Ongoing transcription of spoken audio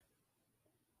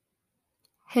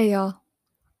Hey y'all,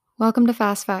 welcome to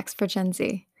Fast Facts for Gen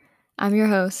Z. I'm your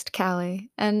host,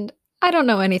 Callie, and I don't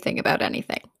know anything about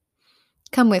anything.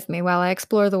 Come with me while I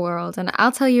explore the world, and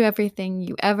I'll tell you everything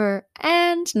you ever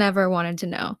and never wanted to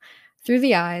know through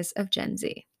the eyes of Gen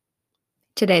Z.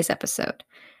 Today's episode: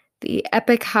 the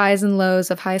epic highs and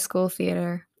lows of high school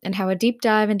theater, and how a deep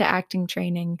dive into acting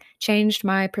training changed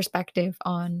my perspective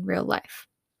on real life.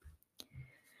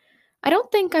 I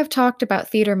don't think I've talked about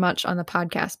theater much on the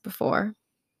podcast before.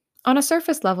 On a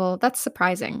surface level, that's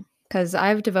surprising because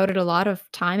I've devoted a lot of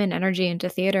time and energy into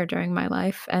theater during my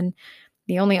life, and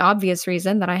the only obvious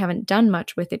reason that I haven't done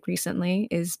much with it recently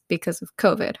is because of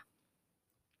COVID.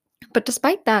 But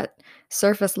despite that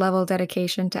surface level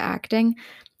dedication to acting,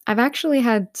 I've actually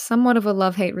had somewhat of a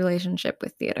love hate relationship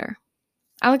with theater.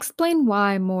 I'll explain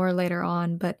why more later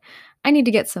on, but I need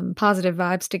to get some positive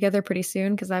vibes together pretty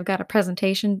soon because I've got a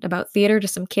presentation about theater to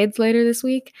some kids later this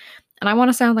week, and I want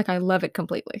to sound like I love it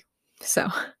completely. So,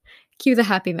 cue the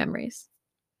happy memories.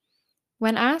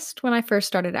 When asked when I first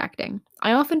started acting,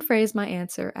 I often phrase my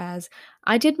answer as,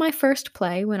 I did my first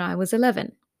play when I was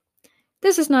 11.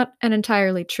 This is not an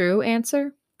entirely true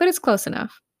answer, but it's close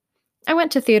enough. I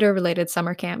went to theater related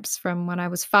summer camps from when I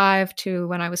was 5 to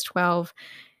when I was 12,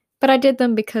 but I did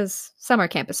them because summer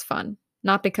camp is fun,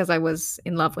 not because I was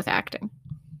in love with acting.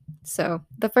 So,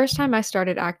 the first time I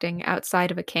started acting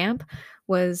outside of a camp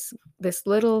was this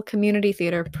little community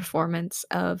theater performance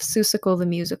of Seussical the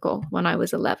Musical when I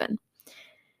was 11.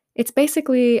 It's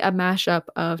basically a mashup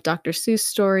of Dr. Seuss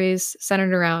stories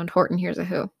centered around Horton Hears a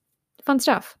Who. Fun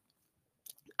stuff.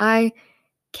 I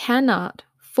cannot,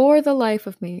 for the life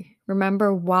of me,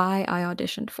 remember why I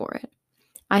auditioned for it.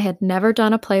 I had never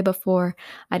done a play before.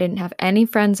 I didn't have any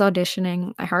friends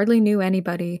auditioning. I hardly knew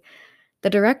anybody. The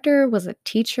director was a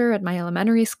teacher at my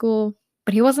elementary school,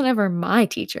 but he wasn't ever my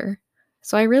teacher.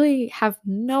 So I really have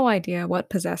no idea what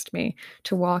possessed me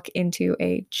to walk into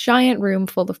a giant room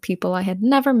full of people I had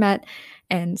never met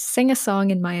and sing a song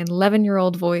in my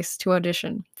 11-year-old voice to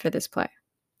audition for this play.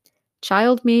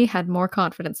 Child me had more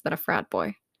confidence than a frat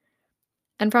boy.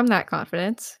 And from that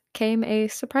confidence came a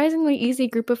surprisingly easy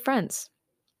group of friends.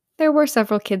 There were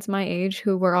several kids my age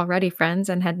who were already friends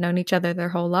and had known each other their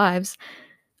whole lives.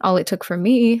 All it took for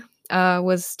me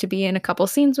was to be in a couple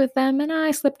scenes with them, and I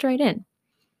slipped right in.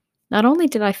 Not only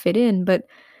did I fit in, but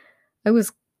I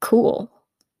was cool,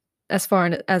 as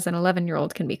far as an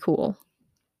 11-year-old can be cool.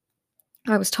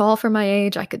 I was tall for my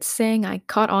age, I could sing, I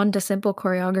caught on to simple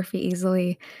choreography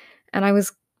easily, and I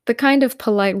was the kind of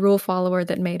polite rule follower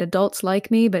that made adults like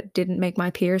me but didn't make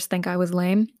my peers think I was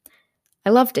lame. I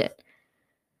loved it.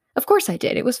 Of course I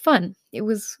did. It was fun. It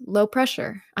was low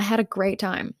pressure. I had a great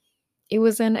time. It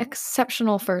was an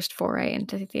exceptional first foray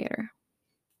into theater.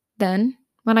 Then,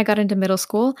 when I got into middle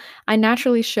school, I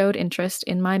naturally showed interest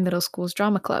in my middle school's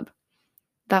drama club.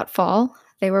 That fall,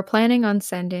 they were planning on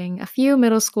sending a few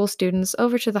middle school students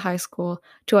over to the high school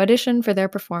to audition for their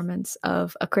performance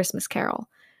of A Christmas Carol.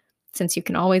 Since you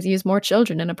can always use more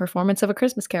children in a performance of A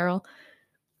Christmas Carol,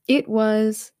 it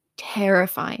was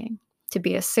terrifying to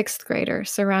be a sixth grader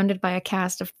surrounded by a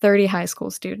cast of 30 high school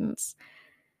students.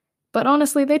 But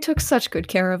honestly, they took such good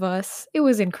care of us. It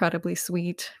was incredibly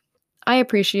sweet. I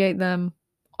appreciate them,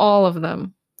 all of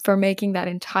them, for making that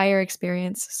entire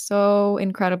experience so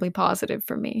incredibly positive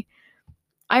for me.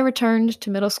 I returned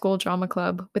to middle school drama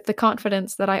club with the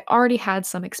confidence that I already had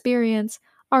some experience,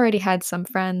 already had some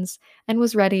friends, and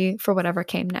was ready for whatever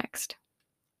came next.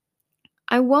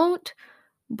 I won't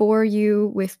bore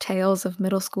you with tales of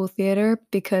middle school theater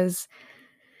because,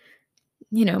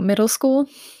 middle school,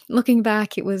 looking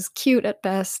back, it was cute at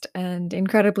best and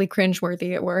incredibly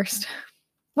cringeworthy at worst.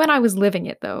 When I was living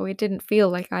it, though, it didn't feel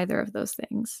like either of those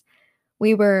things.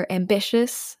 We were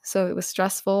ambitious, so it was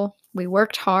stressful. We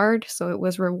worked hard, so it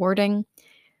was rewarding.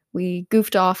 We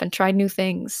goofed off and tried new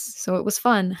things, so it was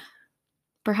fun.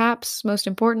 Perhaps most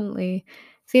importantly,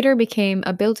 theater became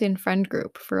a built in friend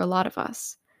group for a lot of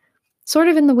us, sort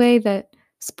of in the way that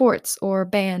sports or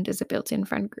band is a built in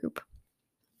friend group.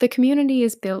 The community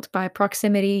is built by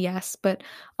proximity, yes, but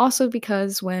also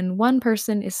because when one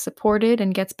person is supported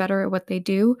and gets better at what they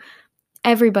do,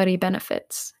 everybody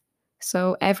benefits.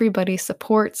 So everybody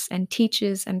supports and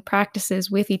teaches and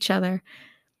practices with each other,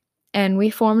 and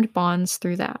we formed bonds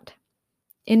through that.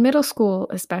 In middle school,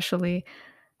 especially,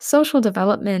 social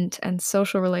development and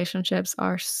social relationships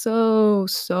are so,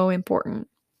 so important.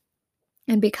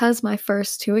 And because my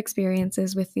first two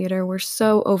experiences with theater were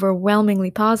so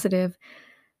overwhelmingly positive,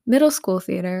 middle school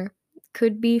theater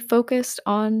could be focused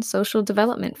on social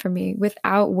development for me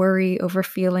without worry over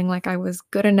feeling like I was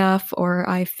good enough or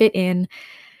I fit in,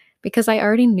 because I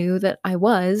already knew that I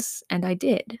was and I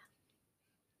did.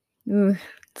 Ooh,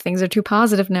 things are too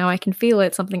positive now. I can feel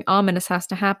it. Something ominous has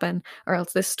to happen, or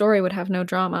else this story would have no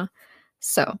drama.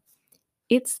 So,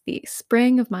 it's the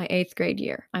spring of my 8th grade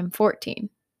year. I'm 14,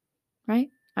 right?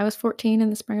 I was 14 in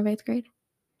the spring of 8th grade.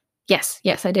 Yes,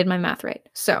 I did my math right.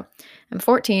 So, I'm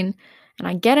 14, and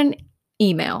I get an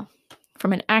email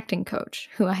from an acting coach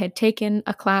who I had taken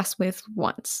a class with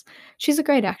once. She's a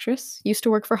great actress, used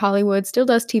to work for Hollywood, still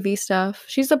does TV stuff.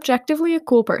 She's objectively a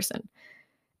cool person.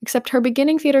 Except her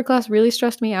beginning theater class really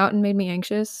stressed me out and made me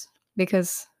anxious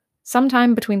because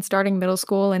sometime between starting middle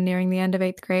school and nearing the end of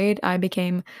 8th grade, I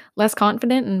became less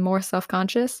confident and more self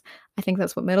conscious. I think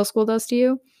that's what middle school does to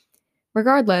you.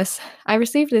 Regardless, I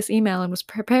received this email and was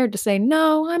prepared to say,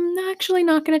 no, I'm actually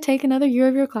not going to take another year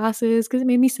of your classes because it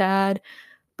made me sad.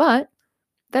 But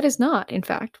that is not, in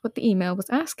fact, what the email was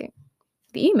asking.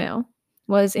 The email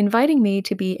was inviting me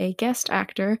to be a guest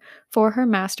actor for her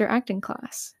master acting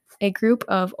class, a group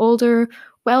of older,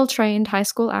 well trained high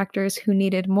school actors who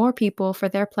needed more people for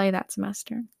their play that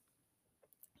semester.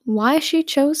 Why she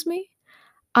chose me?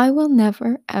 I will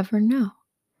never, ever know.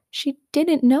 She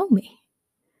didn't know me.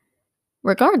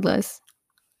 Regardless,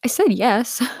 I said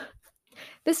yes.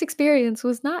 This experience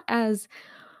was not as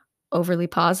overly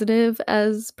positive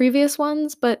as previous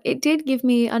ones, but it did give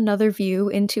me another view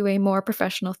into a more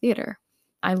professional theater.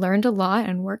 I learned a lot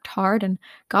and worked hard and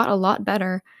got a lot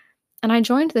better, and I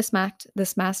joined this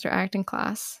master acting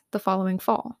class the following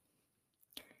fall.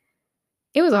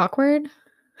 It was awkward.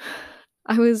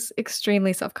 I was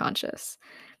extremely self-conscious.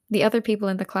 The other people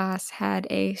in the class had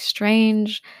a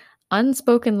strange,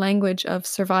 unspoken language of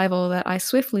survival that I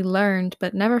swiftly learned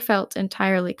but never felt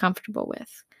entirely comfortable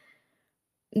with.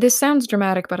 This sounds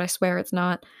dramatic, but I swear it's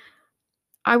not.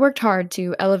 I worked hard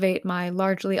to elevate my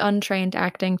largely untrained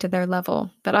acting to their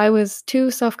level, but I was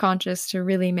too self conscious to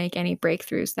really make any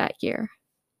breakthroughs that year.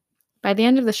 By the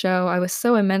end of the show, I was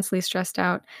so immensely stressed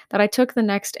out that I took the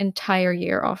next entire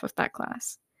year off of that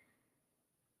class.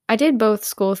 I did both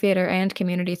school theater and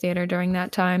community theater during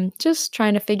that time, just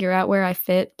trying to figure out where I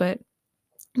fit, but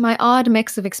my odd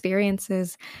mix of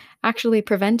experiences actually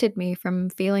prevented me from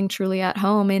feeling truly at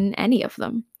home in any of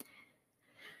them.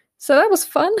 So that was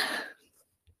fun.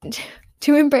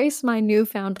 To embrace my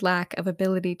newfound lack of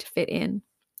ability to fit in,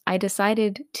 I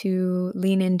decided to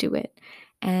lean into it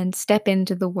and step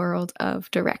into the world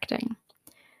of directing.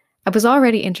 I was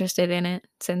already interested in it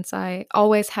since I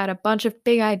always had a bunch of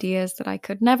big ideas that I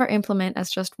could never implement as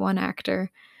just one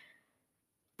actor,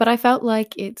 but I felt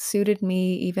like it suited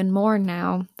me even more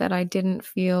now that I didn't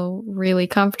feel really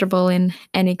comfortable in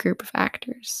any group of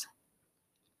actors.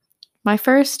 My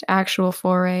first actual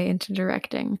foray into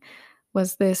directing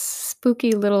was this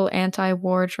spooky little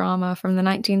anti-war drama from the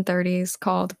 1930s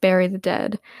called Bury the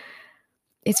Dead.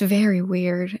 It's very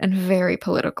weird and very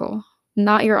political.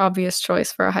 Not your obvious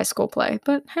choice for a high school play,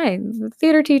 but hey, the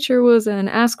theater teacher was an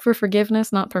ask for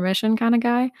forgiveness, not permission kind of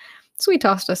guy, so he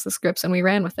tossed us the scripts and we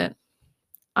ran with it.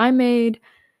 I made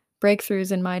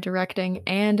breakthroughs in my directing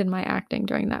and in my acting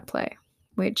during that play,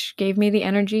 which gave me the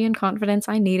energy and confidence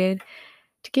I needed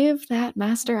to give that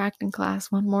master acting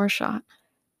class one more shot.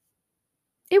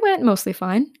 It went mostly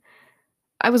fine.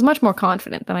 I was much more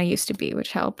confident than I used to be,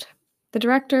 which helped. The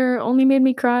director only made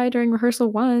me cry during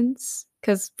rehearsal once,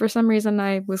 because for some reason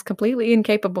I was completely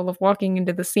incapable of walking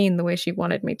into the scene the way she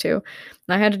wanted me to. And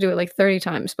I had to do it like 30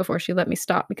 times before she let me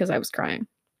stop because I was crying.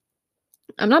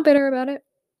 I'm not bitter about it.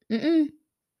 Mm-mm.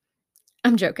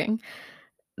 I'm joking.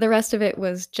 The rest of it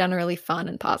was generally fun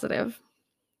and positive.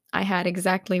 I had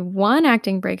exactly one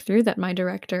acting breakthrough that my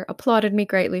director applauded me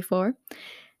greatly for,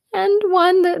 and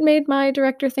one that made my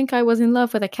director think I was in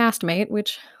love with a castmate,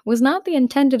 which was not the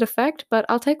intended effect, but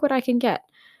I'll take what I can get.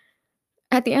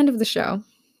 At the end of the show,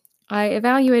 I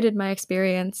evaluated my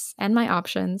experience and my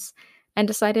options and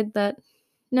decided that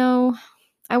no,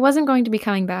 I wasn't going to be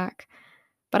coming back,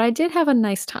 but I did have a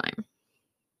nice time.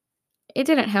 It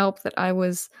didn't help that I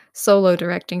was solo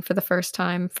directing for the first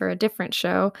time for a different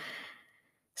show,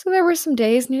 so there were some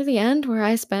days near the end where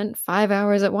I spent 5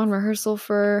 hours at one rehearsal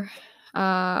for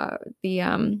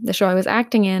the show I was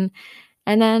acting in,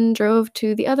 and then drove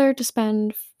to the other to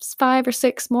spend 5 or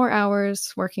 6 more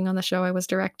hours working on the show I was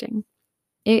directing.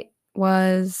 It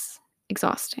was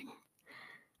exhausting.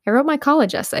 I wrote my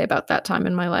college essay about that time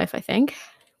in my life, I think.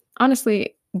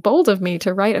 Honestly, bold of me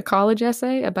to write a college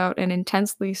essay about an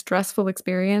intensely stressful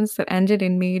experience that ended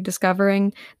in me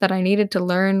discovering that I needed to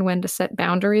learn when to set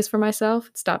boundaries for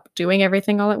myself, stop doing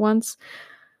everything all at once.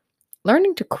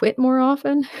 Learning to quit more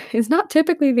often is not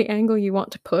typically the angle you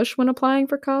want to push when applying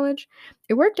for college.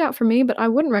 It worked out for me, but I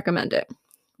wouldn't recommend it.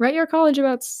 Write your college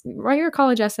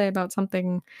essay about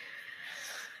something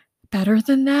better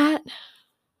than that.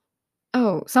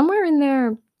 Oh, somewhere in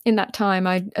there in that time,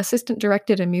 I assistant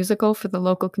directed a musical for the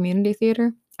local community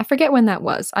theater. I forget when that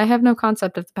was. I have no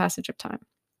concept of the passage of time.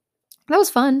 That was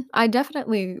fun. I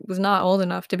definitely was not old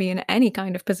enough to be in any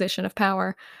kind of position of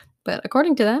power, but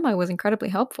according to them, I was incredibly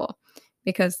helpful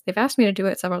because they've asked me to do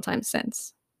it several times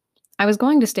since. I was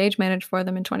going to stage manage for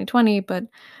them in 2020, but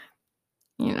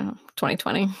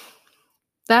 2020.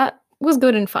 That was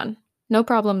good and fun. No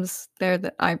problems there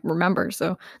that I remember,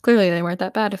 so clearly they weren't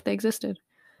that bad if they existed.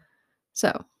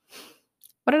 So,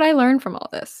 what did I learn from all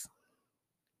this?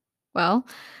 Well,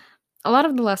 a lot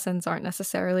of the lessons aren't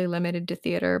necessarily limited to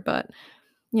theater, but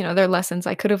they're lessons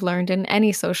I could have learned in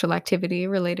any social activity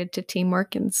related to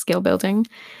teamwork and skill building.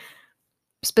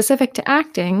 Specific to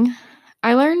acting,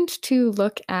 I learned to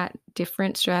look at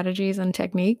different strategies and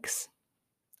techniques.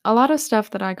 A lot of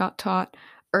stuff that I got taught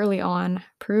early on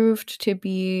proved to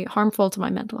be harmful to my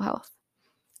mental health.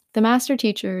 The master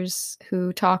teachers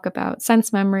who talk about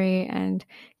sense memory and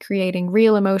creating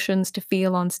real emotions to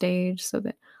feel on stage so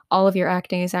that all of your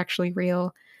acting is actually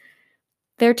real,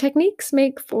 their techniques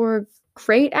make for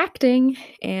great acting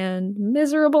and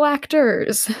miserable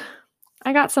actors.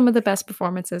 I got some of the best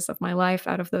performances of my life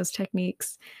out of those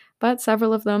techniques, but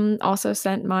several of them also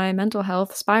sent my mental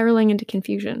health spiraling into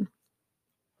confusion.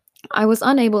 I was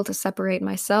unable to separate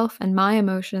myself and my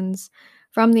emotions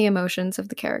from the emotions of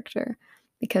the character,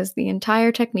 because the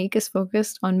entire technique is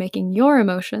focused on making your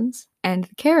emotions and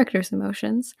the character's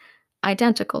emotions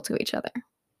identical to each other.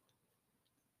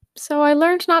 So I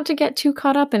learned not to get too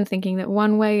caught up in thinking that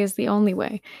one way is the only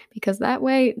way, because that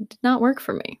way did not work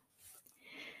for me.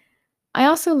 I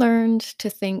also learned to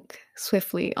think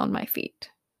swiftly on my feet,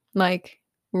 like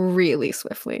really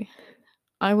swiftly.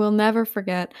 I will never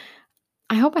forget.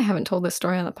 I hope I haven't told this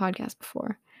story on the podcast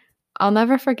before. I'll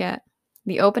never forget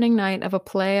the opening night of a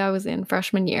play I was in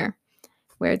freshman year,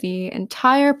 where the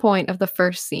entire point of the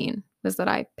first scene was that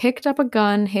I picked up a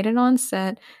gun, hid it on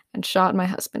set, and shot my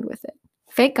husband with it.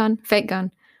 Fake gun, fake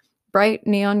gun. Bright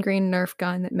neon green Nerf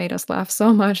gun that made us laugh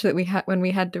so much that when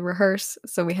we had to rehearse,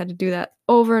 so we had to do that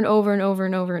over and over and over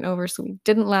and over and over, so we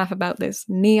didn't laugh about this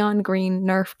neon green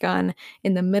Nerf gun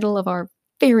in the middle of our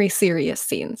very serious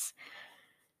scenes.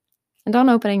 And on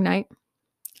opening night,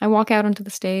 I walk out onto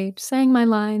the stage, saying my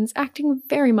lines, acting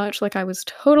very much like I was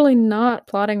totally not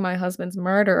plotting my husband's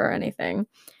murder or anything.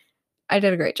 I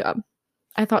did a great job.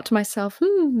 I thought to myself,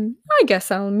 I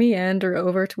guess I'll meander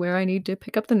over to where I need to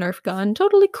pick up the Nerf gun,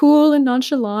 totally cool and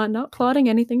nonchalant, not plotting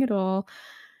anything at all.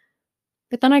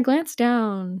 But then I glanced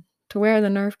down to where the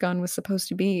Nerf gun was supposed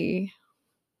to be,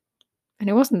 and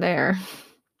it wasn't there.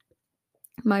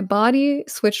 My body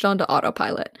switched onto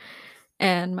autopilot,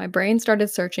 and my brain started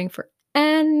searching for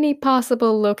any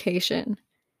possible location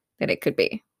that it could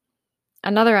be.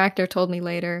 Another actor told me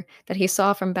later that he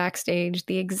saw from backstage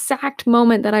the exact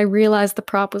moment that I realized the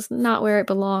prop was not where it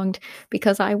belonged,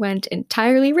 because I went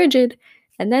entirely rigid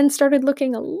and then started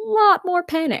looking a lot more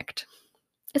panicked.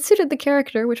 It suited the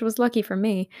character, which was lucky for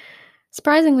me.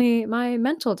 Surprisingly, my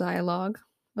mental dialogue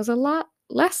was a lot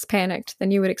less panicked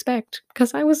than you would expect,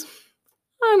 because I was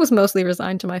mostly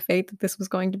resigned to my fate that this was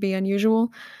going to be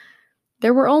unusual.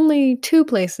 There were only two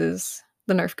places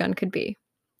the Nerf gun could be,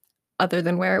 other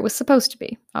than where it was supposed to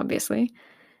be, obviously.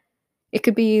 It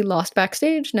could be lost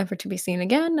backstage, never to be seen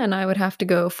again, and I would have to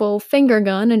go full finger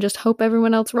gun and just hope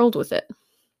everyone else rolled with it.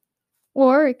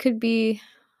 Or it could be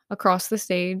across the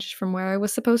stage from where I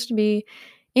was supposed to be,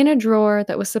 in a drawer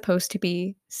that was supposed to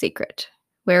be secret,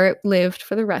 where it lived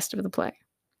for the rest of the play.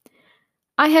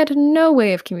 I had no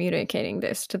way of communicating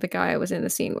this to the guy I was in the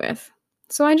scene with,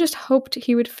 so I just hoped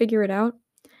he would figure it out.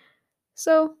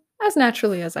 So, as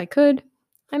naturally as I could,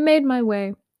 I made my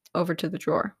way over to the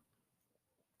drawer.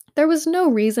 There was no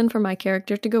reason for my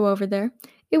character to go over there.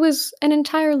 It was an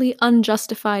entirely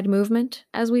unjustified movement,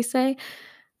 as we say,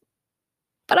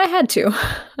 but I had to.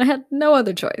 I had no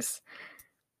other choice.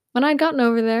 When I'd gotten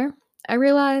over there, I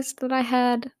realized that I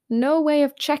had no way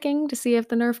of checking to see if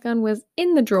the Nerf gun was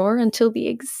in the drawer until the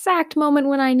exact moment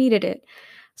when I needed it.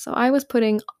 So I was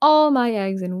putting all my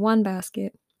eggs in one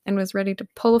basket and was ready to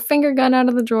pull a finger gun out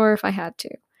of the drawer if I had to.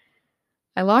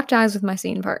 I locked eyes with my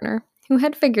scene partner, who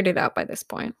had figured it out by this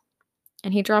point,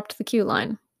 and he dropped the cue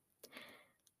line.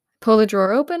 Pull the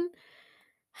drawer open,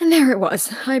 and there it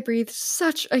was. I breathed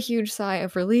such a huge sigh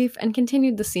of relief and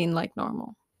continued the scene like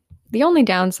normal. The only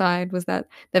downside was that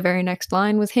the very next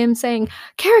line was him saying,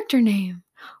 "Character name!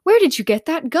 Where did you get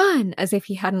that gun?" as if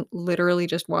he hadn't literally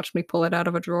just watched me pull it out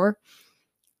of a drawer.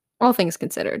 All things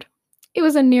considered, it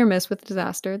was a near miss with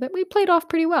disaster that we played off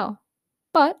pretty well.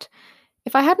 But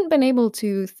if I hadn't been able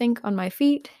to think on my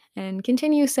feet and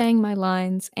continue saying my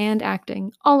lines and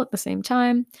acting all at the same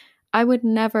time, I would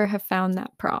never have found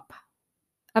that prop.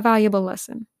 A valuable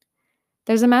lesson.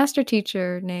 There's a master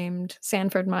teacher named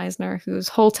Sanford Meisner whose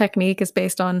whole technique is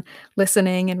based on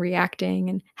listening and reacting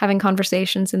and having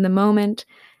conversations in the moment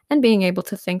and being able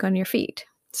to think on your feet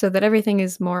so that everything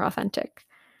is more authentic.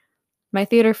 My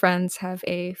theater friends have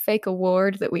a fake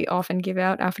award that we often give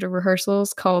out after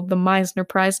rehearsals called the Meisner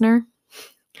Preisner,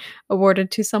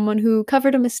 awarded to someone who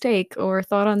covered a mistake or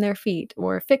thought on their feet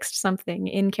or fixed something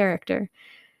in character.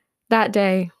 That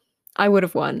day, I would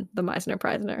have won the Meisner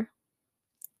Preisner.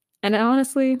 And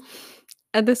honestly,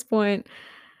 at this point,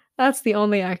 that's the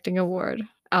only acting award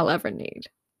I'll ever need.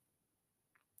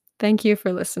 Thank you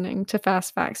for listening to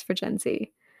Fast Facts for Gen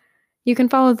Z. You can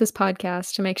follow this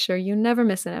podcast to make sure you never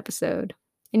miss an episode.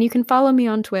 And you can follow me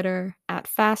on Twitter at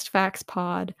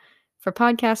FastFactsPod for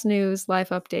podcast news, life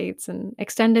updates, and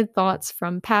extended thoughts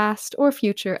from past or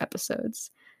future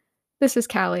episodes. This is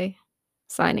Callie,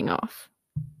 signing off.